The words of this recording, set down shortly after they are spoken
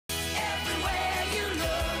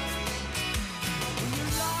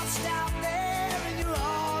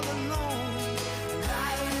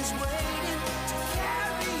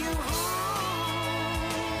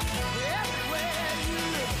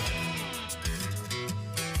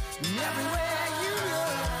everywhere you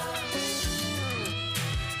look.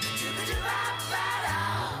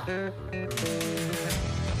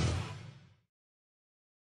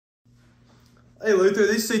 Hey Luther,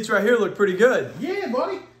 these seats right here look pretty good. Yeah,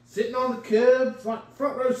 buddy. Sitting on the curb, it's like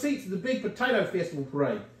front row seats at the big potato festival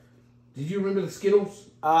parade. Did you remember the Skittles?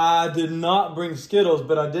 I did not bring Skittles,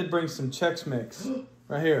 but I did bring some Chex Mix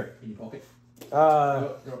right here. In your pocket?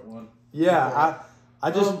 Got one. Yeah,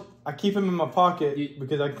 I keep them in my pocket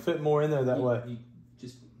because I can fit more in there that way. You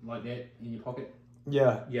just like that in your pocket?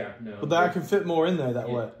 Yeah. Yeah, no. But I can fit more in there that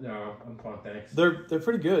way. No, I'm fine, thanks. They're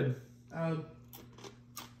pretty good.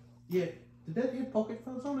 Yeah. Did that have pocket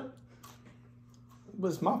phones on it? But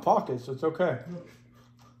it's my pocket, so it's okay.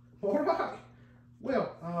 All right.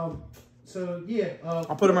 Well, so yeah.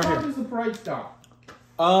 I'll put them right here. When does the parade start?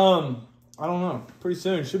 I don't know. Pretty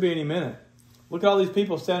soon. Should be any minute. Look at all these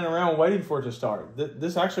people standing around waiting for it to start.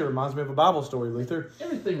 This actually reminds me of a Bible story, Luther.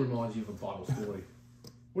 Everything reminds you of a Bible story.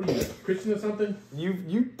 What are you, a Christian or something?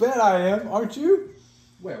 You bet I am, aren't you?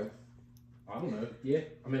 Well, I don't know. Yeah.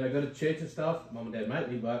 I mean, I go to church and stuff. Mom and Dad make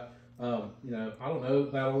me, but, you know, I don't know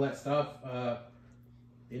about all that stuff.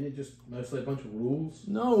 Isn't it just mostly a bunch of rules?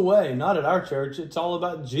 No way. Not at our church. It's all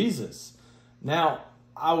about Jesus. Now,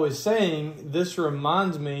 I was saying this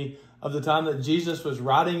reminds me of the time that Jesus was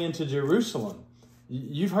riding into Jerusalem.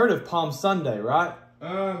 You've heard of Palm Sunday, right?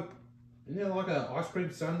 Isn't it like an ice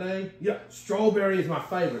cream sundae? Yeah, strawberry is my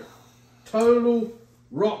favorite. Total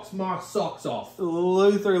rocks my socks off.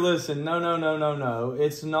 Luther, listen. No.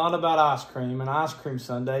 It's not about ice cream and ice cream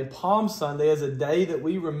sundae. Palm Sunday is a day that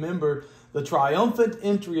we remember the triumphant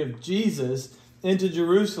entry of Jesus into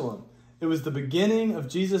Jerusalem. It was the beginning of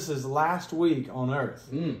Jesus' last week on earth.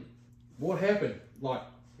 What happened? Like,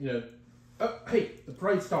 you know, oh, hey, the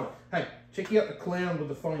parade started. Hey, check out the clown with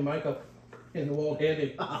the funny makeup and the wild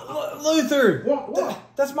hairdo. Luther! What?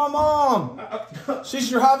 That's my mom! She's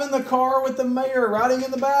driving the car with the mayor riding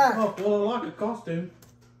in the back. Oh, well, I like a costume.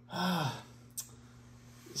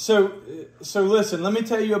 So listen, let me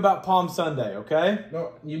tell you about Palm Sunday, okay?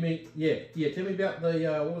 No, you mean, yeah, tell me about the,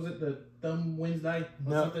 what was it, the Thumb Wednesday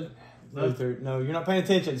or something? No? Luther, no, you're not paying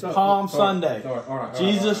attention. It's Sorry, Palm sorry, Sunday. sorry, all right,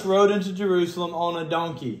 Jesus rode into Jerusalem on a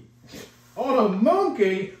donkey. On a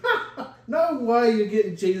monkey? No way you're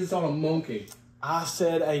getting Jesus on a monkey. I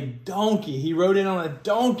said a donkey. He rode in on a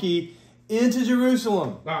donkey into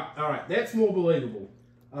Jerusalem. All right, that's more believable.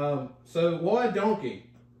 So why a donkey?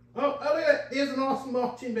 Oh, look at that. There's an awesome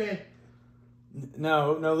marching band.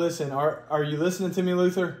 No, listen. Are you listening to me,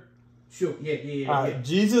 Luther? Sure, yeah.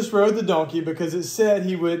 Jesus rode the donkey because it said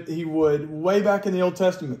he would way back in the Old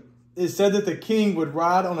Testament. It said that the king would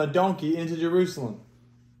ride on a donkey into Jerusalem.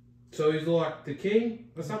 So he's like the king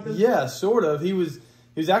or something? Yeah, sort of. He was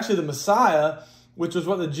actually the Messiah, which was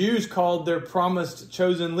what the Jews called their promised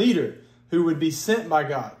chosen leader who would be sent by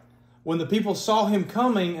God. When the people saw him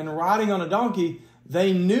coming and riding on a donkey,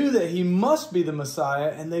 they knew that he must be the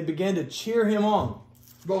Messiah, and they began to cheer him on.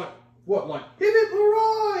 Like, what, like, hip hip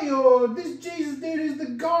hooray, or this Jesus dude is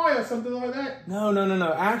the guy, or something like that?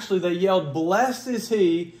 No. Actually, they yelled, "Blessed is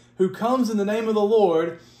he who comes in the name of the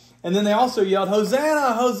Lord." And then they also yelled,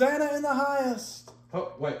 "Hosanna, Hosanna in the highest."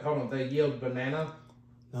 Oh, wait, hold on. They yelled banana?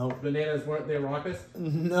 No. Bananas weren't their ripest?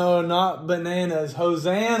 No, not bananas.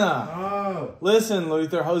 Hosanna. Oh. Listen,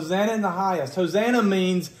 Luther, Hosanna in the highest. Hosanna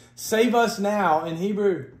means save us now in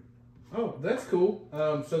Hebrew. Oh, that's cool.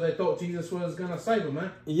 So they thought Jesus was going to save them, eh?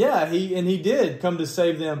 Yeah, he did come to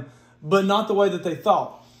save them, but not the way that they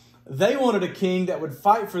thought. They wanted a king that would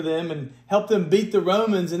fight for them and help them beat the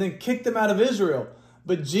Romans and then kick them out of Israel.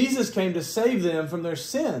 But Jesus came to save them from their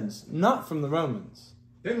sins, not from the Romans.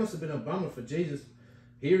 That must have been a bummer for Jesus.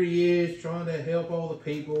 Here he is trying to help all the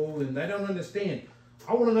people, and they don't understand.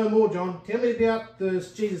 I want to know more, John. Tell me about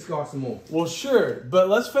this Jesus guy some more. Well, sure, but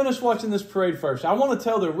let's finish watching this parade first. I want to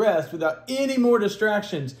tell the rest without any more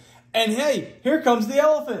distractions. And hey, here comes the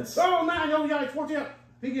elephants. Oh, man, yikes, watch out.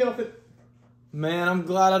 Big elephant. Man, I'm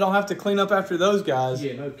glad I don't have to clean up after those guys.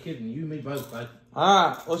 Yeah, no kidding. You and me both, bud. All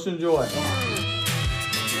right, let's enjoy.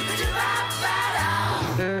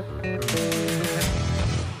 look.